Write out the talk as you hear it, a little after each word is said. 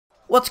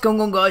What's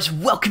going on, guys?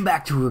 Welcome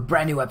back to a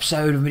brand new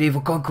episode of Medieval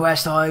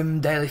Conquest.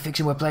 I'm Dailyfix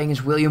and we're playing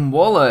as William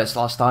Wallace.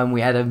 Last time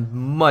we had a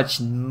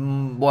massive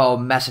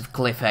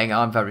cliffhanger.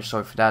 I'm very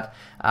sorry for that.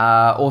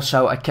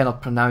 Also, I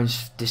cannot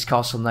pronounce this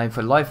castle name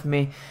for the life of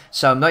me,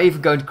 so I'm not even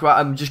going to.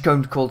 I'm just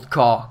going to call it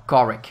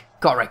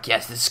Carrick.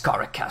 Yes, this is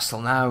Carrick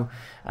Castle now.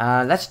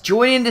 Let's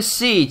join in the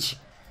siege.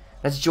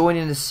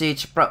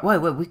 Wait,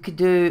 we could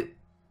do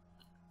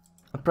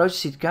approach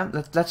siege camp.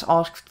 Let's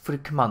ask for the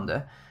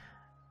commander.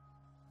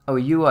 Oh,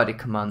 you are the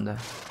commander.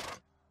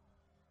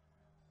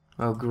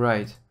 Oh,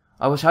 great.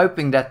 I was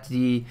hoping that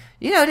the...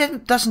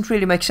 that doesn't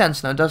really make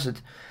sense now, does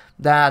it?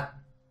 That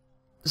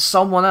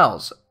someone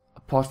else,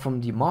 apart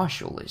from the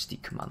marshal, is the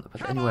commander.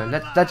 But anyway,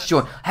 let's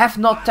join. I have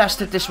not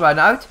tested this one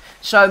out,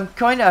 so I'm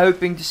kind of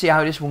hoping to see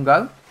how this one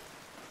goes.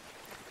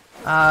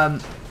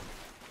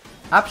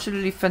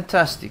 Absolutely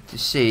fantastic to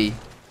see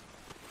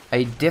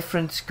a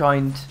different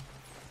kind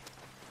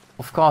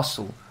of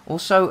castle.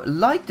 Also,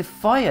 light the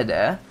fire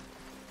there.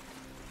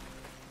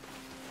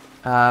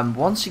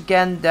 Once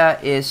again, there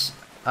is...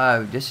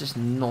 Oh, this is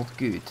not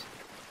good.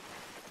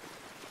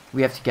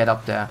 We have to get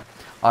up there.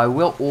 I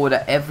will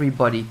order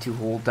everybody to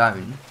hold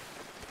down,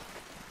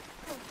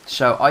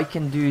 so I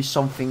can do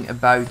something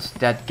about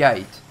that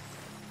gate.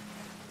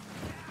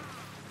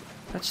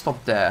 Let's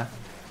stop there.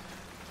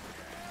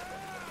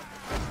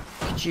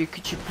 Could you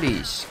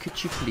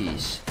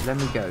please let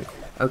me go?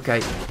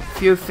 Okay,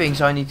 few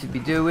things I need to be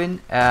doing.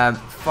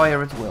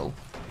 Fire at will.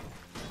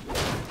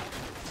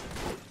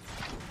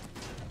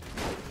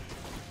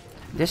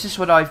 This is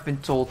what I've been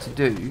told to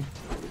do.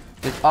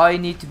 That I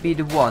need to be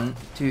the one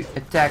to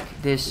attack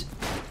this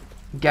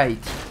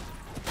gate.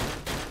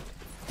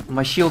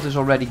 My shield is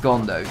already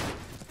gone though.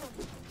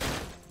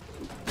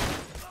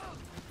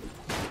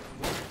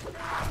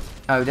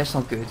 Oh, that's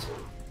not good.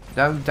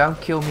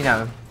 Don't kill me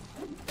now.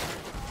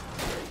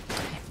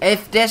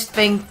 If this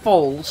thing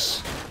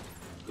falls,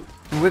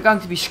 we're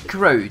going to be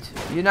screwed.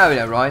 You know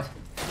that, right?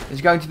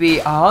 There's going to be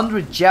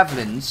 100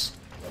 javelins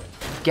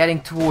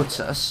getting towards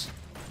us.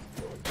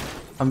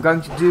 I'm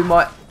going to do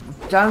my...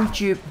 Don't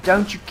you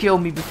kill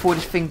me before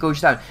this thing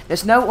goes down.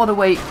 There's no other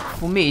way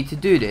for me to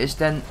do this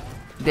than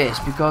this,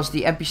 because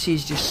the NPC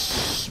is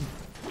just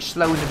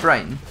slow in the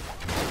brain.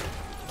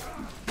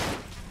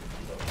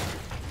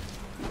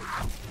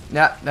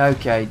 Nah,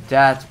 okay,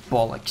 that's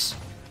bollocks.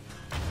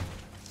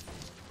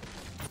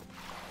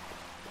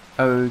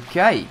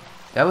 Okay,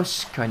 that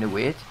was kind of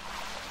weird.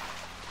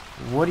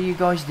 What are you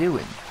guys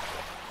doing?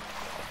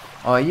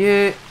 Are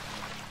you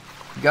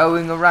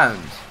going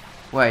around?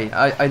 Wait,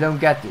 I don't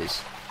get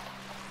this.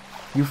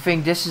 You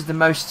think this is the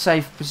most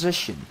safe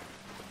position?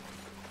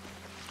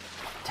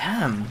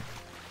 Damn.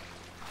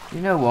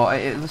 You know what,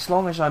 as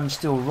long as I'm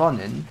still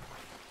running...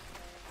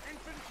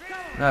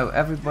 No,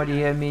 everybody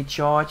hear me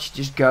charge,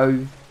 just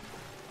go.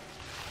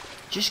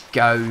 Just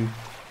go.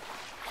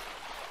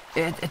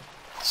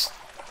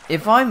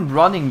 If I'm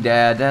running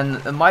there,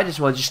 then I might as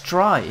well just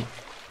try.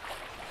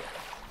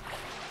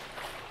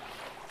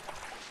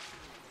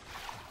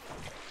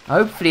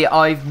 Hopefully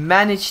I've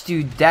managed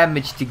to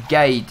damage the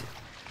gate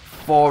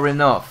far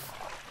enough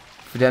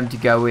for them to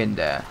go in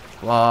there.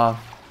 Well,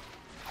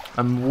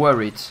 I'm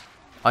worried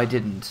I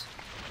didn't.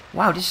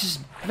 Wow, this is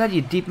bloody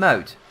a deep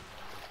mode.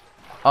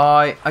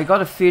 I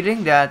got a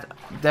feeling that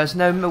there's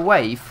no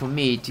way for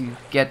me to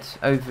get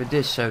over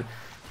this, so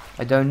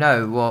I don't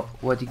know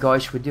what the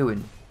guys were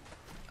doing.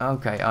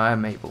 Okay, I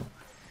am able.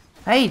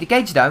 Hey, the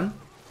gate's down.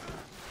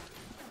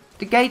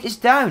 The gate is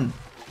down.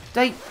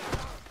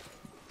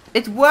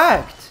 It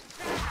worked.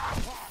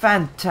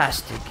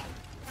 Fantastic.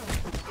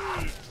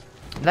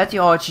 Let the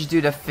archers do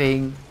their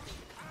thing.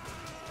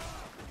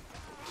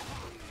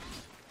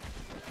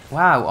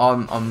 Wow,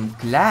 I'm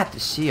glad to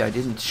see I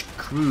didn't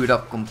screw it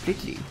up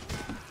completely.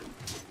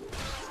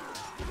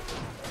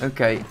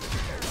 Okay.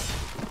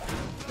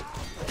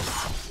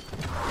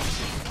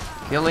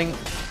 Killing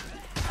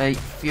a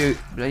few.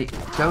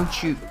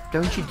 Don't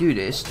you do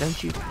this?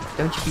 Don't you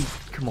be?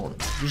 Come on,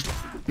 just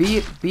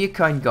be a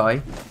kind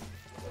guy.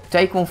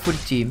 Take one for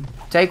the team.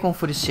 Take one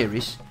for the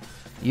series.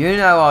 You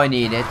know I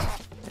need it.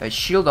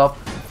 Shield up.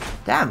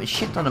 Damn, a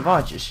shit ton of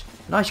archers.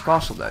 Nice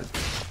castle though.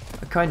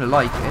 I kind of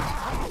like it.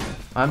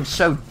 I'm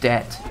so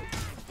dead.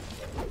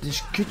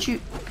 Just could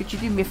you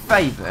do me a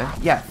favor?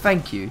 Yeah,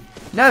 thank you.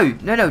 No,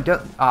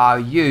 don't. Ah,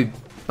 you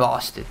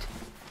bastard.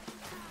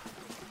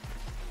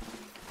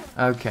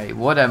 Okay,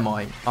 what am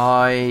I?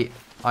 I'm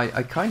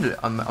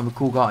a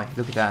cool guy.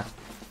 Look at that.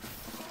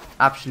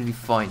 Absolutely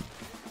fine.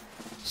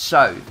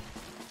 So,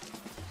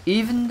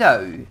 even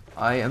though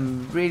I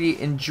am really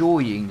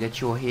enjoying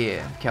that you're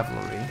here,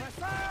 cavalry,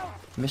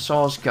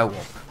 missiles go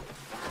up.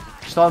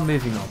 Start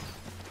moving up.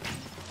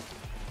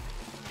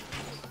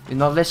 You're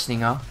not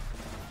listening, huh?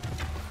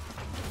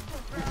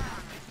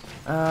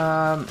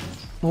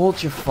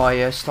 Hold your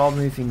fire, start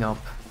moving up.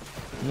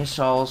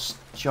 Missiles,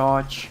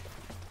 charge.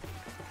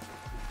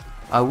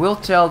 I will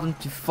tell them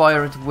to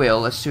fire at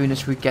will as soon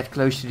as we get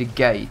close to the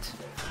gate.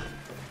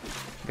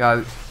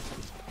 Go.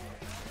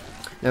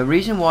 The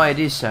reason why it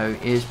is so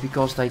is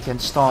because they can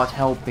start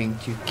helping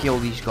to kill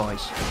these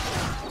guys.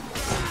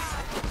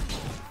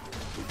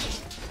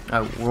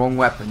 Oh, wrong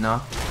weapon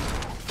now.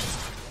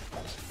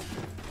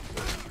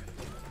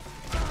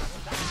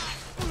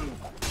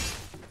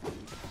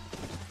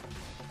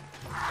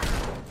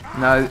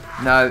 No,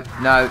 no,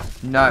 no,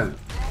 no.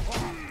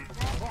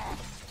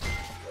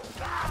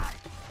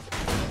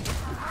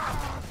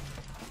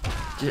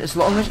 As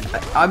long as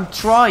I'm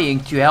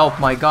trying to help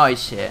my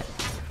guys here.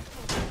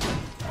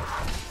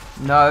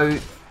 No,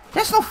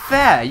 that's not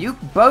fair. You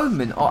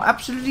bowmen are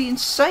absolutely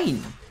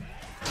insane.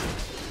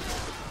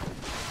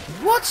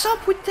 What's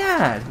up with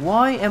that?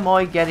 Why am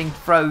I getting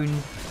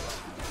thrown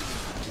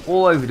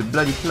all over the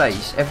bloody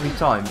place every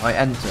time I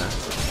enter?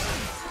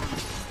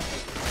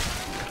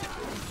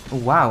 Oh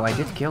wow, I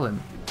did kill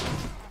him.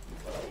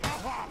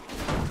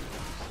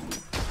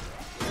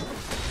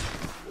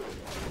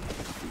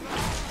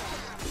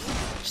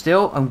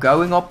 Still, I'm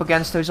going up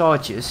against those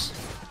archers.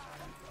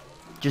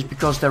 Just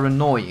because they're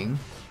annoying.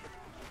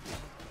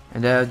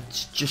 And they're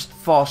just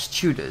fast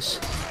shooters.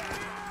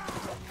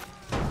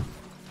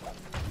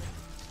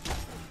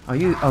 Are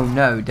you? Oh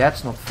no,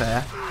 that's not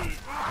fair.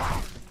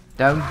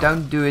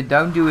 Don't do it,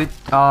 don't do it.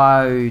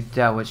 Oh,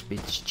 that was a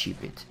bit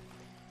stupid.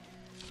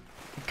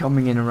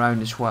 Coming in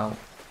around as well.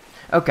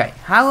 Okay,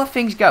 how are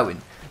things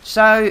going?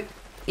 So,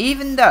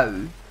 even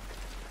though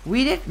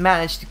we did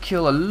manage to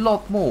kill a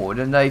lot more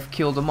than they've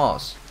killed them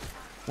us.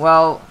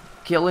 Well,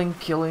 killing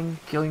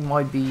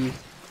might be...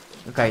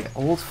 Okay,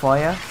 hold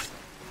fire.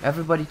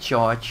 Everybody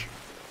charge.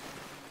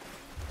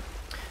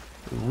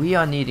 We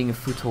are needing a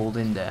foothold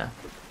in there.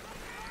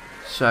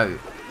 So,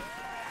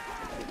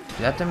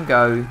 let them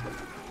go.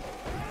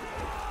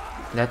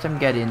 Let them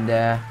get in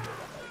there.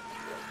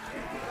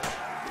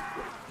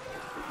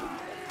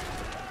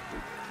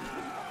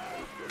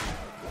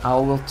 I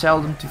will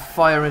tell them to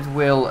fire at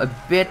will a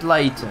bit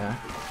later.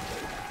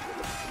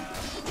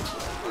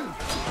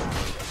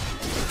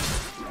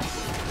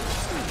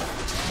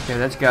 Okay,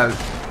 let's go.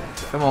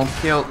 Come on,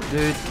 kill.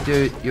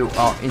 Dude, you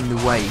are in the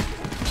way.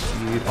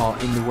 You are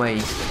in the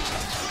way.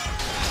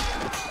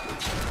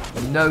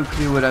 No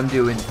clue what I'm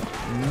doing.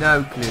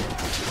 No clue.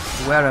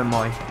 Where am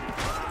I?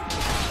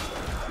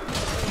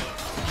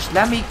 Just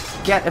let me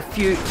get a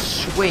few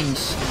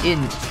swings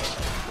in.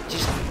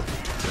 Just...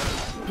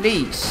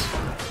 please.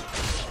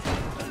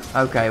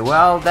 Okay,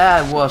 well,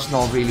 that was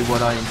not really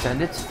what I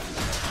intended.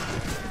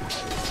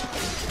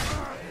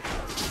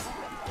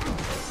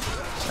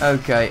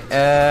 Okay,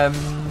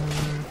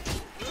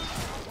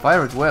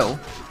 fire at will.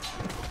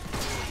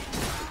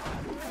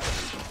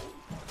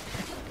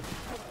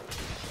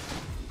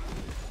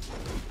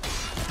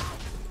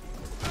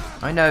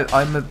 I know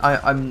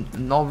I'm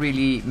not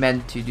really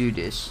meant to do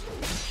this,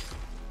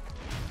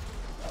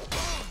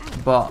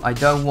 but I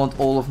don't want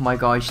all of my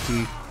guys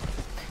to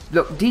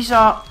look. These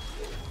are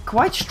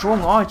quite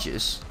strong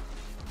archers.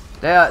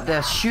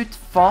 They shoot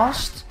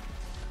fast.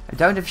 I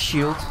don't have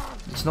shield.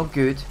 It's not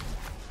good.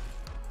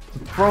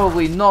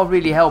 Probably not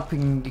really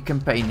helping the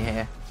campaign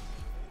here.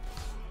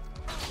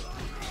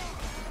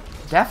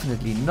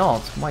 Definitely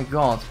not. My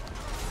god.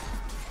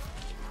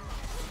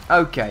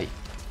 Okay.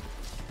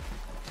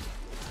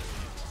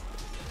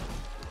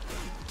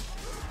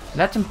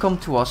 Let them come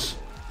to us.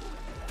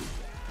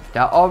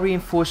 There are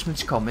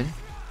reinforcements coming.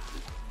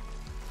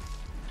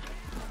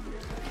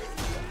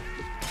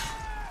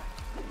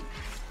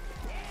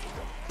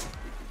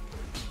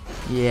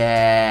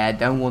 Yeah,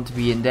 don't want to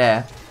be in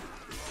there.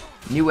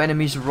 New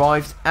enemies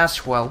arrived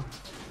as well.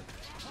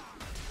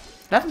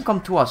 Let them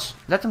come to us.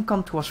 Let them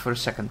come to us for a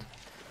second.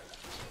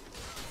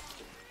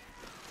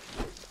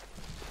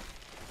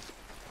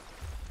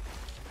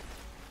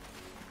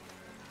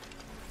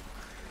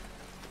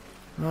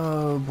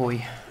 Oh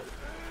boy.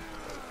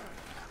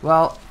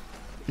 Well,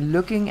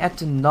 looking at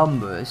the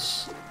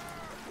numbers,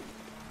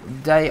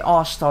 they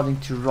are starting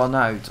to run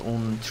out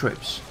on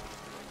trips.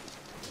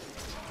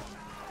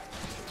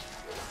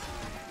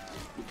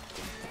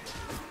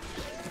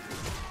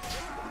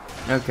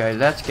 Okay,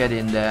 let's get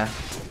in there.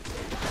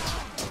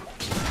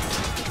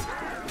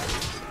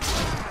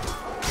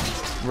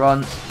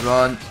 Run,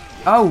 run.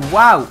 Oh,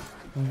 wow.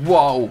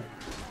 Whoa.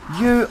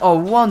 You are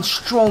one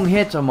strong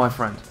hitter, my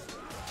friend.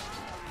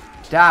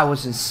 That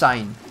was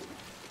insane.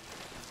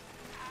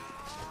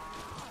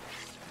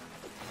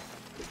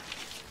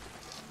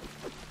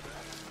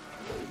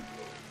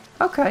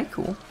 Okay,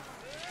 cool.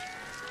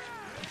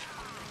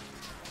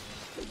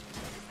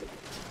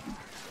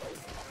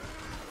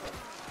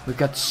 We've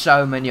got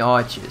so many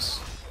archers.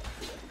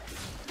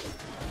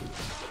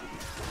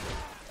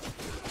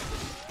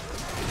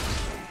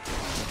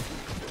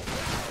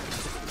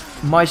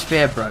 My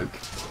spear broke.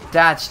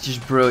 That's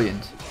just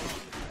brilliant.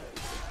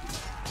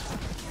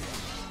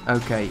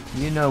 Okay,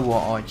 you know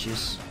what,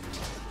 archers.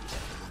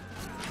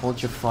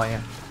 Hold your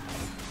fire.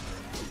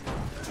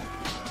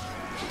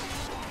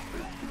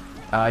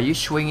 Are you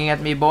swinging at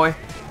me, boy?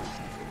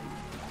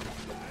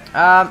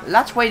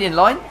 Let's wait in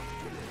line.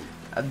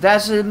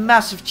 There's a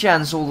massive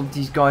chance all of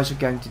these guys are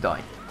going to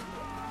die.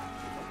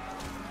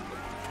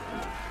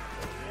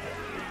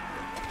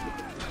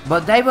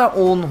 But they were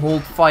on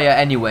hold fire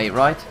anyway,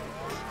 right?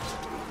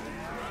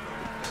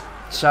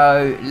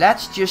 So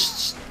let's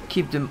just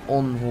keep them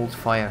on hold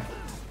fire.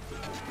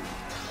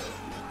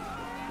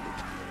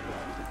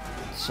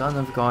 Son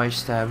of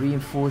guys, the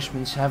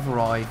reinforcements have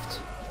arrived.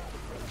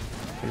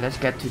 Okay, let's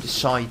get to the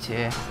site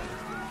here.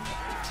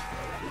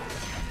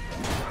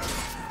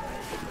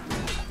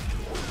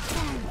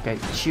 Okay,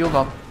 shield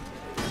up.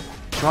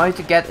 Try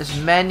to get as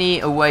many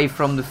away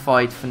from the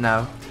fight for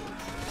now.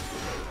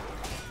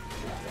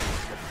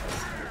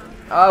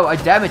 Oh, I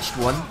damaged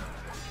one.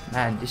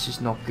 Man, this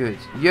is not good.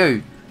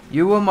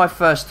 You were my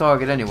first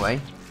target anyway.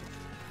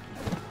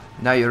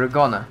 Now you're a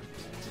goner.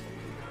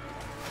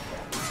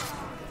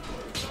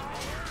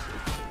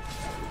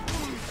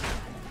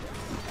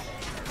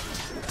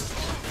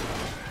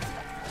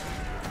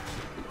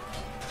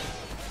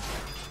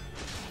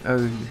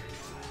 Oh.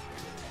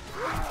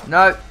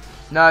 No,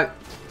 no,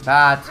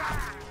 bad.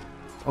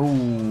 Oh,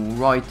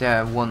 right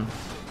there, one.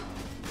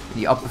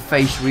 The upper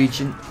face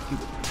region.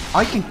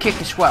 I can kick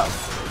as well.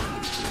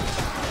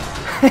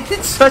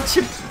 It's such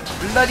a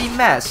bloody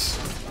mess.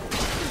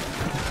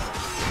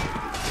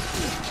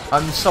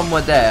 I'm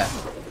somewhere there.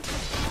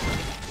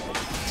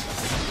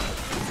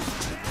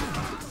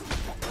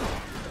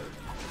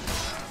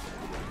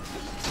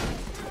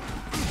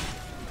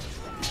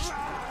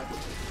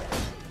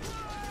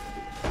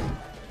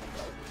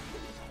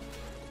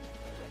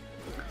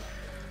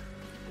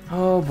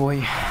 Oh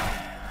boy.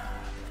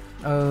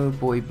 Oh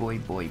boy, boy,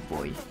 boy,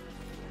 boy.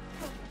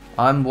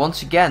 I'm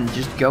once again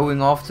just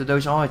going after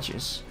those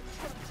archers.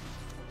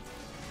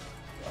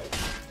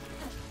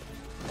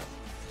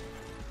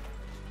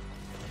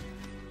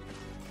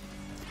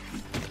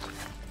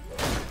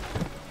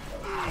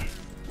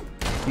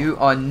 You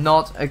are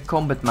not a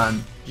combat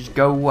man. Just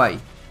go away.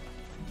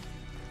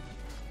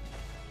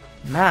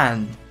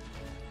 Man.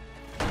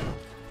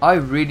 I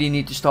really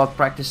need to start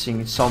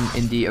practicing some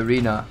in the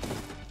arena.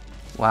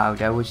 Wow,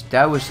 that was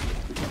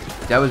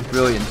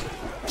brilliant.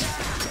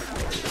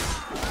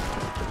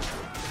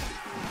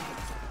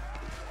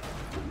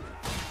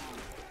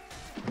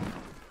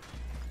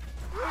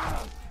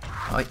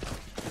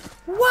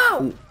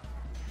 Wow!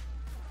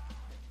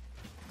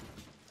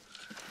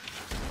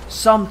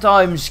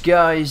 Sometimes,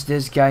 guys,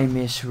 this game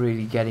is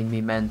really getting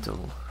me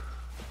mental.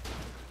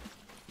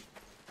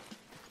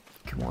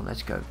 Come on,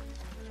 let's go.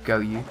 Go,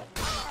 you.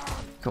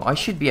 Come on, I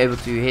should be able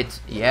to hit.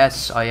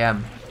 Yes, I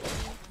am.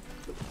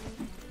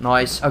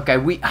 Nice. Okay,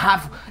 we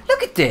have...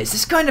 Look at this.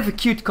 It's kind of a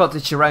cute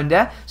cottage around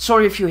there.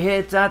 Sorry if you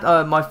heard that.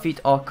 My feet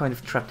are kind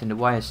of trapped in the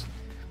wires.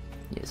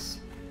 Yes,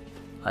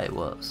 I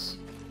was.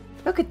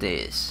 Look at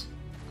this.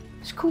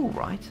 It's cool,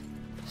 right?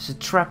 It's a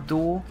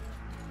trapdoor.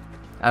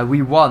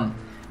 We won.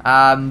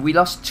 We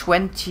lost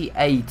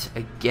 28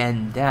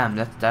 again. Damn,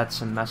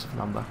 that's a massive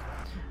number.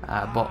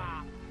 But...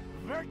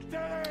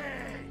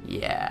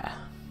 yeah.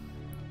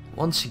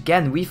 Once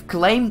again, we've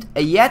claimed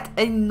yet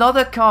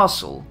another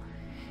castle.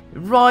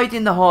 Right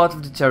in the heart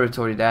of the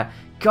territory there.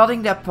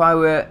 Cutting their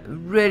power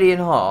really in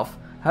half.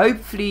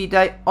 Hopefully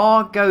they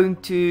are going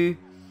to...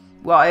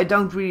 well, I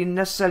don't really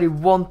necessarily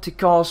want the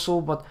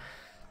castle, but...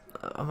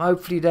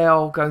 hopefully they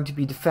are going to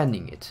be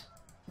defending it.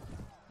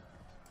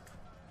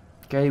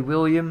 Okay,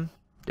 William.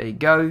 There you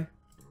go.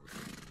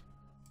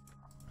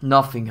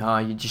 Nothing, huh?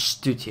 You just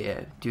stood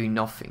here doing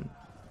nothing.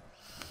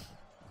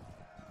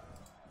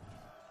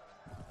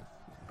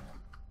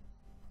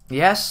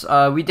 Yes,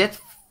 we did.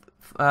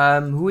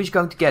 Who is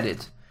going to get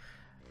it?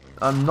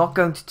 I'm not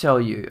going to tell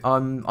you.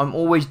 I'm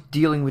always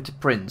dealing with the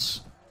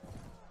prince.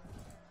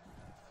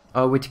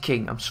 Oh, with the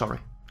king. I'm sorry,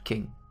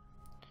 king.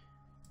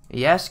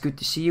 Yes, good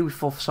to see you. We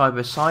fought side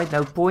by side.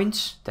 No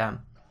points.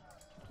 Damn.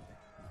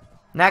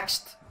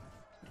 Next.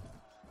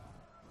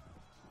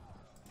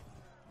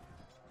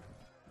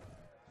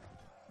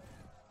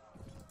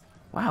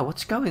 Wow,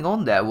 what's going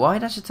on there? Why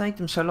does it take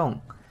them so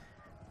long?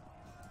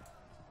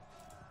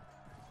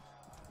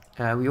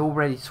 We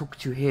already talked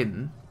to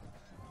him.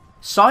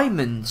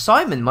 Simon,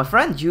 my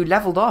friend, you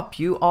leveled up.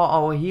 You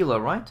are our healer,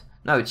 right?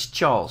 No, it's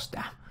Charles.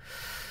 Damn.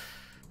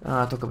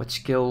 Talk about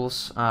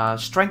skills.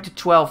 Strength to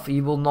 12,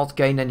 he will not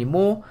gain any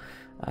more.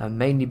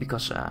 Mainly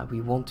because we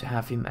want to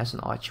have him as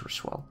an archer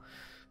as well.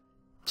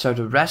 So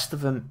the rest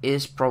of them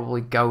is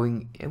probably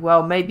going...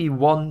 well, maybe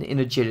 1 in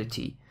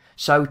agility.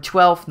 So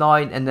 12,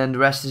 9, and then the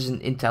rest is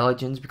in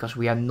intelligence. Because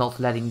we are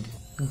not letting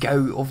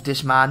go of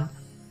this man.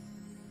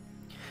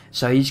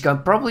 So he's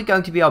probably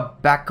going to be our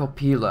backup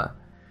healer.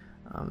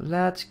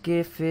 Let's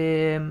give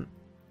him...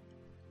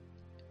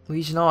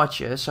 he's an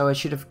archer, so I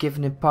should have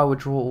given him power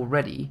draw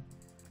already.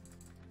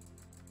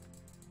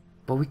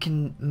 But we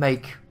can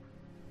make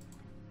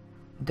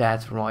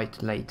that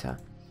right later.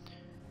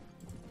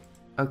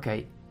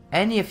 Okay,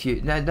 any of you...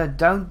 no,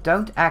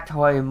 don't act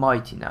high and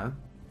mighty now.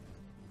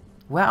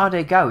 Where are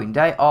they going?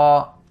 They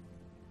are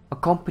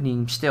accompanying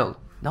him still.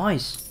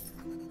 Nice.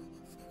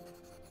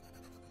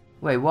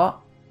 Wait,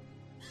 what?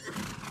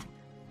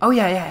 Oh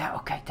yeah,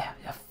 okay, damn,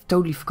 I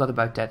totally forgot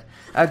about that.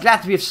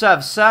 Glad to be of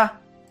service, sir.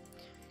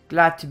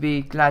 Glad to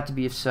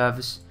be of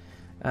service.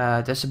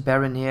 There's a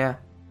baron here.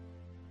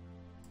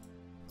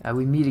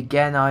 We meet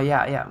again.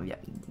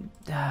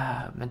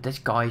 Yeah. Man, this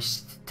guy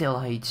still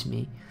hates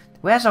me.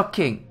 Where's our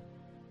king?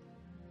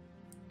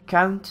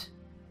 Count?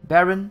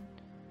 Baron?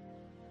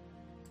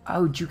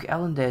 Oh, Duke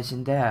Ellender's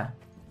in there.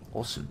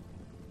 Awesome.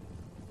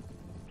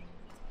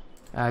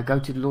 Go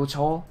to the Lord's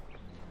Hall.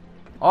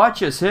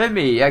 Archers, hear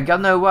me! I got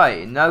no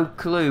way. No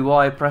clue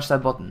why I pressed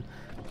that button.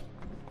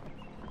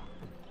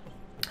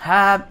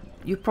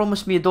 You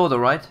promised me a daughter,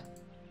 right?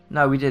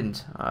 No, we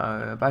didn't.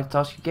 About the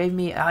task you gave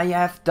me, I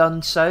have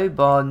done so,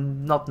 but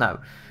not now.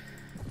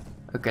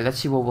 Okay, let's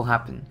see what will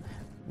happen.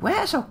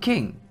 Where's our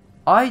king?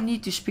 I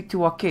need to speak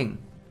to our king.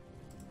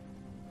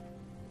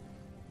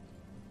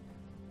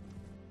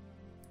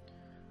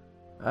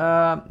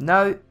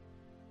 No.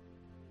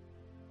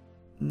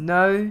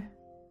 No.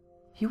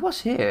 He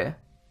was here.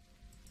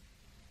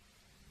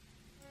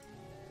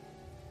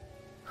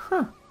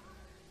 Huh.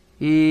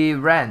 He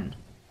ran.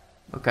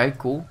 Okay,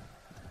 cool.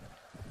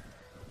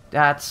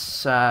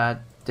 That's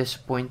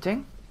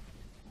disappointing.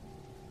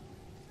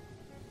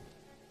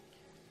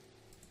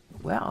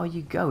 Where are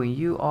you going?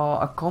 You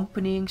are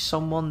accompanying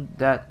someone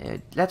that...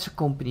 let's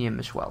accompany him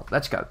as well.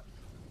 Let's go.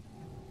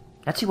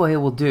 Let's see what he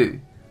will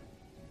do.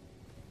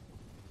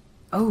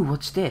 Oh,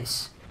 what's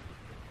this?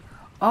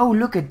 Oh,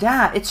 look at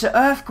that. It's an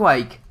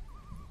earthquake.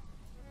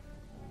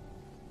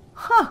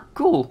 Huh,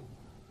 cool.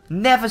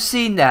 Never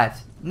seen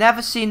that.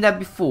 Never seen that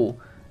before.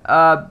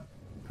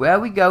 Where are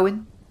we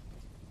going?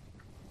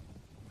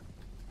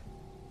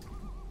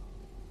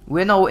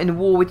 We're now in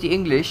war with the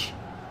English.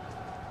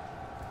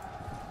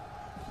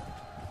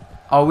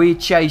 Are we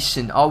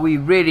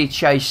really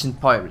chasing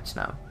pirates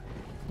now?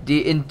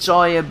 The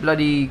entire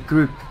bloody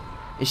group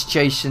is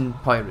chasing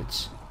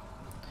pirates.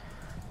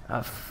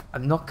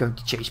 I'm not going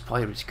to chase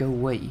pirates, go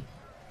away.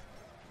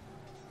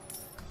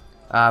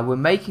 We're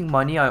making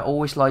money, I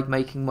always like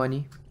making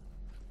money.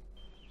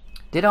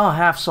 Did I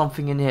have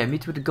something in here?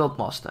 Meet with the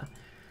Goldmaster.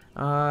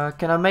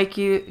 Can I make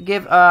you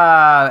give...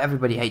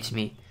 everybody hates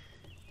me.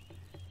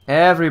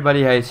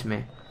 Everybody hates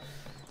me.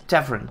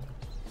 Tavern.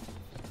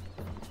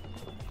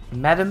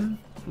 Madam?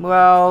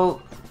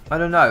 Well, I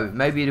don't know.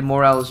 Maybe the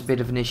morale is a bit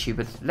of an issue,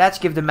 but let's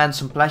give the man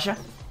some pleasure.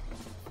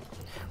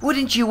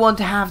 Wouldn't you want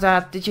to have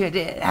that? Did you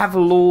have a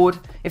lord?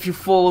 If you're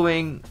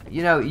following,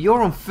 you know,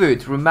 you're on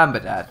foot, remember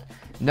that.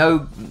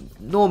 No,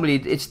 normally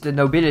it's the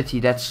nobility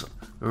that's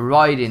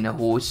riding a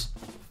horse.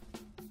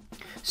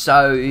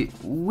 So,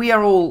 we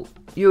are all,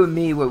 you and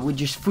me, we're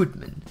just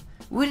footmen.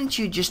 Wouldn't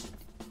you just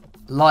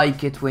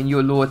like it when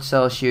your lord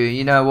tells you,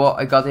 you know what,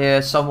 I got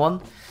here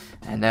someone,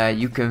 and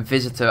you can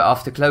visit her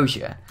after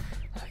closure?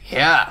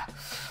 Yeah,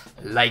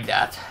 like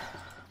that.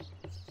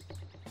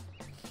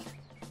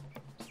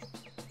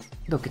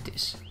 Look at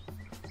this.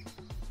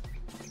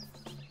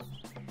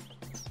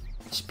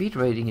 Speed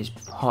rating is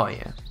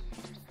higher.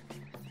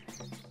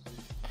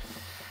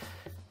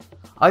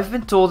 I've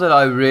been told that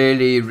I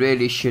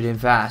really should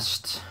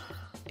invest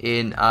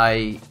in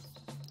a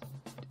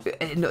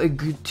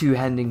good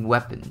two-handing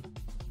weapon.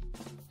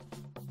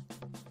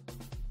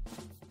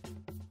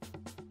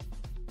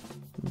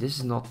 This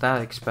is not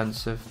that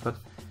expensive, but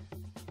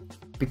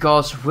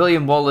because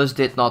William Wallace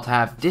did not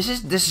have this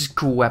is a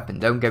cool weapon.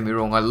 Don't get me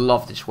wrong, I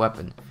love this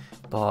weapon,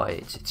 but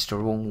it's the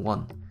wrong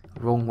one,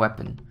 wrong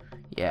weapon.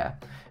 Yeah.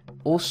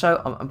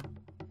 Also,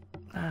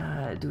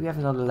 do we have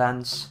another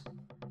lance?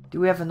 Do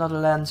we have another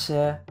lance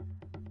here?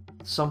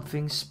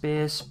 Something,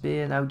 spear,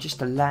 no,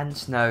 just a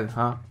lance, no,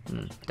 huh?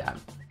 Damn.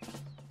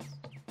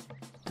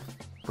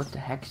 What the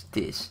heck is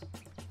this?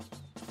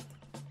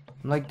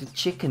 I'm like the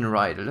chicken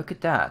rider, look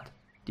at that.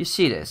 Do you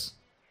see this?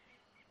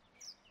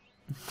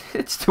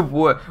 It's the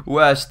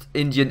worst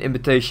Indian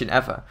imitation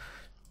ever.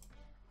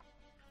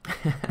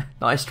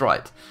 Nice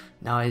try.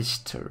 Nice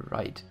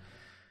try.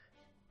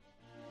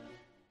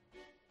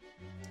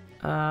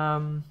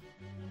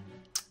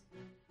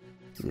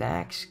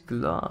 Legs,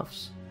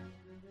 gloves.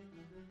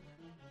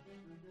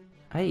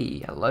 Hey,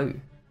 hello.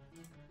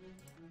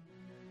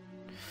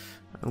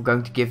 I'm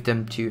going to give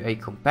them to a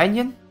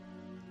companion.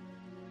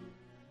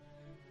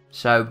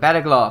 So,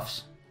 better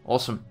gloves.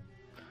 Awesome.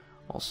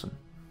 Awesome.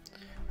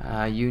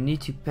 You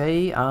need to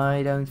pay?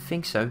 I don't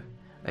think so.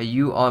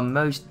 You are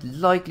most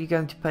likely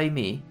going to pay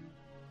me.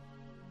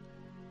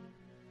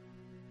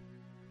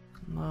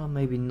 Well,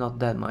 maybe not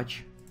that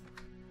much.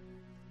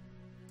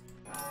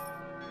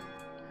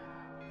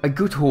 A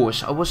good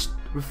horse. I was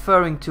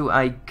referring to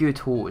a good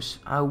horse.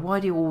 Why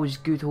do always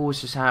good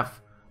horses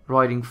have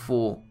riding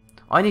 4?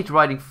 I need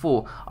riding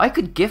 4. I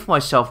could give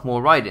myself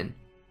more riding.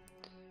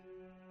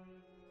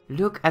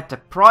 Look at the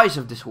price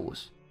of this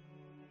horse.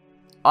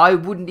 I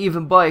wouldn't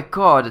even buy a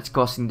car that's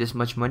costing this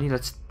much money,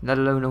 let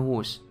alone a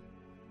horse.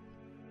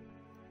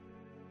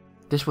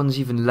 This one's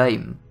even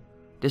lame.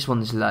 This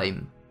one is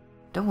lame.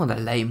 Don't want a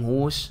lame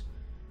horse.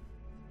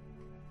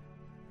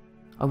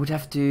 I would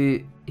have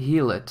to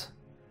heal it.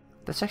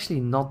 That's actually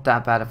not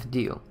that bad of a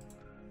deal.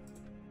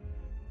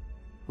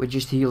 We're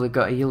just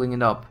healing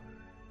it up.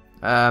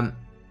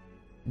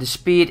 The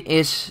speed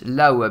is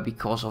lower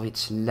because of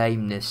its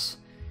lameness.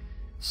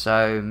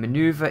 So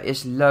maneuver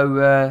is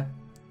lower.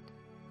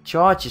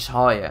 Charge is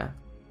higher.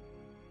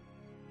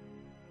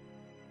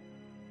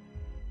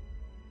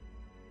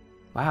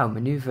 Wow,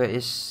 maneuver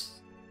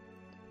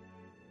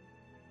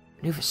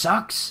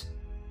sucks.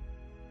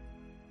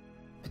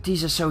 But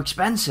these are so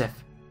expensive.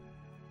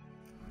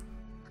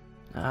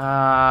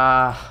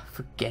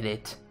 Forget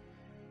it.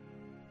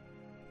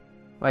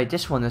 Wait,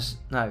 this one is...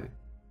 No.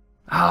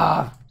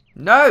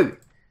 No!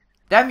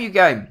 Damn you,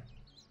 game.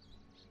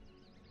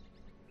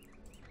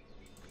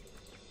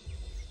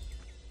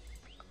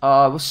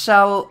 We'll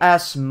sell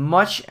as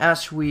much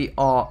as we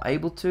are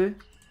able to.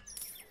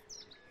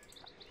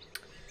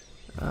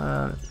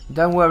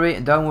 Don't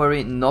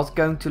worry, not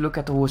going to look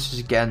at the horses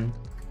again,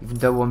 even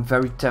though I'm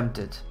very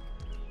tempted.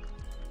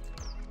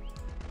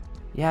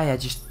 Yeah,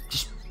 just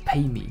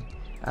pay me.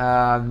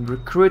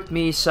 Recruit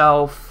me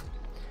yourself,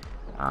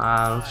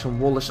 some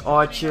Wallace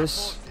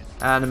archers,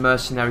 and a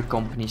mercenary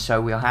company,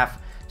 so we'll have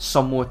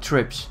some more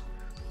trips.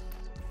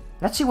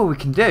 Let's see what we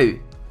can do.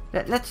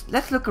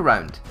 Let's look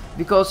around,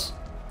 because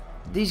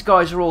these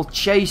guys are all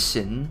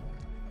chasing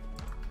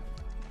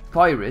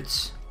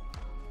pirates.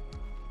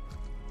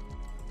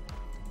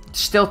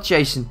 Still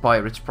chasing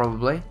pirates,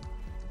 probably.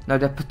 No,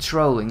 they're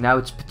patrolling. Now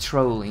it's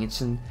patrolling. It's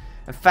a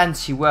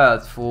fancy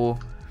word for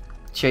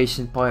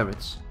chasing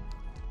pirates.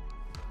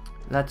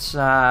 Let's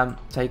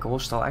take a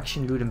hostile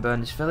action, loot and burn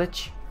this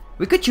village.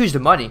 We could use the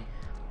money.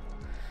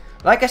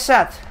 Like I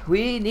said,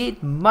 we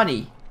need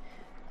money.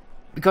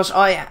 Because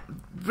I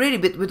really,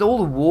 with all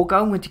the war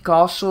going with the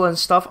castle and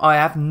stuff, I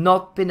have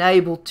not been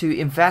able to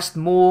invest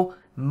more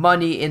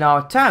money in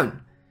our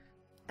town.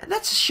 And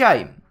that's a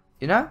shame,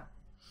 you know?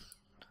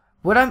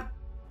 What I'm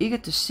eager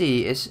to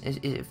see is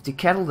if the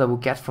cattle that we'll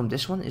get from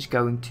this one is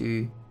going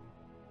to,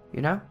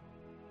 you know,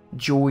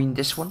 join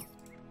this one.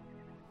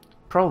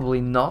 Probably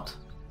not.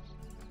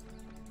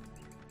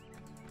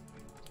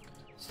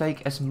 Let's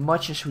take as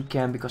much as we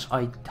can, because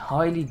I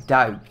highly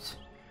doubt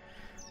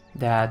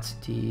that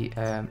the...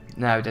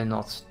 no, they're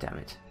not, damn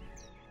it.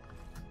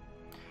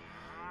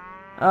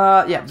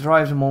 Yeah,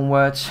 drive them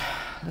onwards.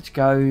 Let's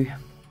go.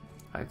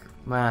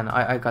 Man,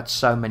 I got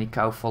so many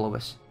cow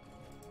followers.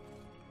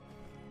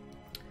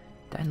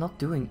 They're not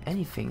doing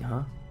anything,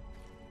 huh?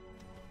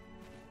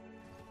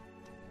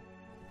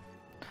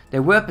 They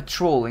were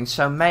patrolling,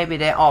 so maybe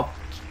they are...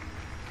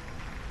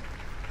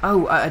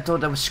 Oh, I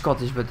thought that was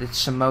Scottish, but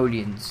it's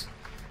Somalians.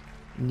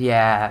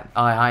 Yeah,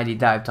 I highly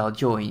doubt I'll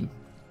join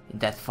in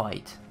that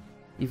fight.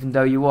 Even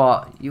though you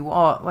are,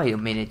 wait a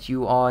minute,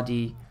 you're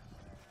the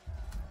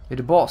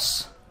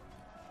boss.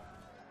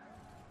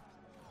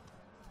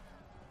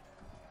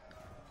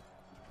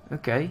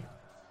 Okay,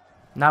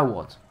 now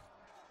what?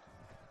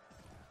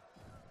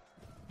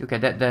 Okay,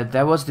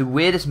 that was the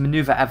weirdest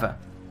maneuver ever.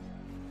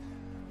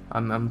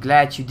 I'm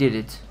glad you did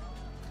it.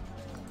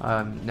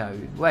 No,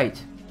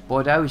 wait.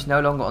 Bordeaux is no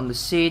longer on the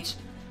siege.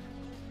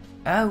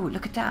 Oh,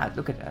 look at that,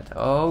 look at that.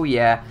 Oh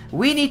yeah,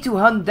 we need to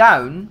hunt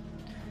down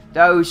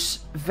those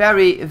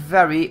very,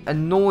 very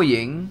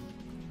annoying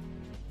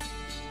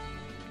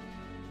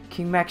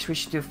King Max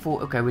wishes to fall.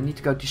 Okay, we need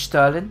to go to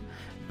Stirling,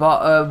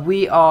 but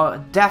we are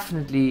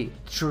definitely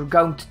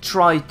going to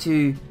try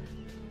to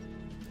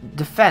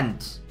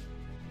defend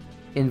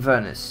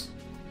Inverness.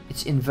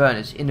 It's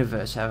Inverness,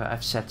 Inverness.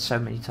 I've said so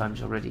many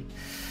times already.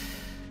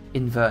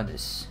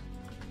 Inverness.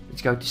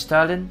 Let's go to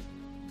Stirling.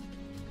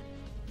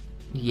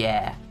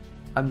 Yeah,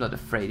 I'm not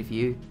afraid of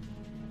you.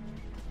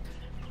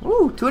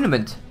 Ooh,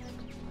 tournament.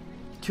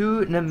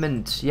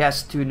 Tournament.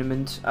 Yes,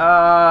 tournament.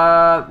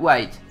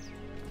 Wait.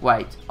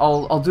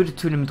 I'll do the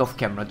tournament off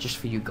camera just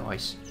for you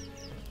guys.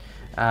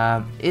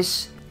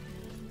 Is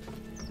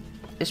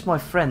my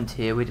friend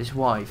here with his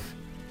wife?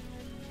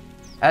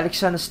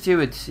 Alexander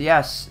Stewart,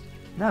 yes.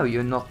 No,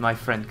 you're not my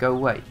friend. Go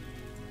away.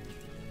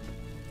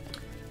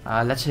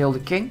 Let's hail the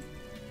king.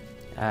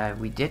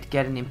 We did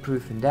get an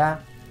improvement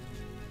there.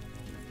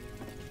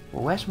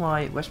 Well, where's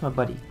my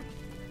buddy?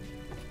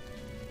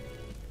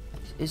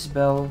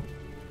 Isabel,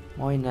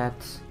 Moynet.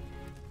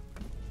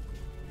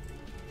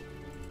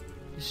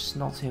 This is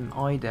not him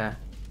either.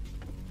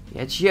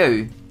 Yeah, it's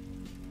you.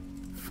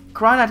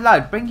 Crying out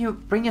loud! Bring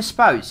your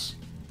spouse.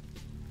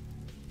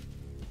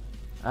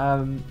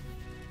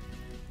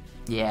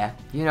 Yeah,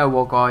 you know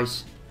what,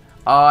 guys?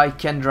 I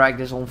can drag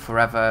this on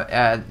forever.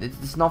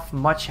 There's not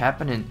much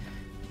happening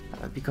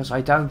because I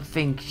don't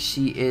think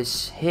she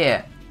is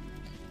here.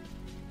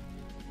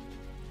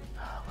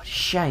 What a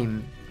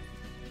shame.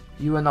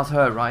 You are not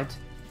her, right?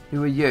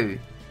 Who are you?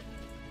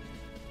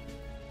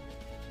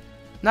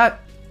 No.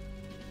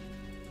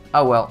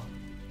 Oh well.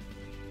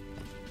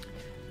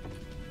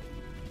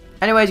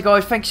 Anyways,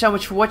 guys, thank you so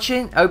much for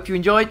watching. Hope you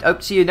enjoyed. Hope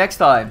to see you next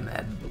time.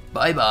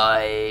 Bye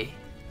bye.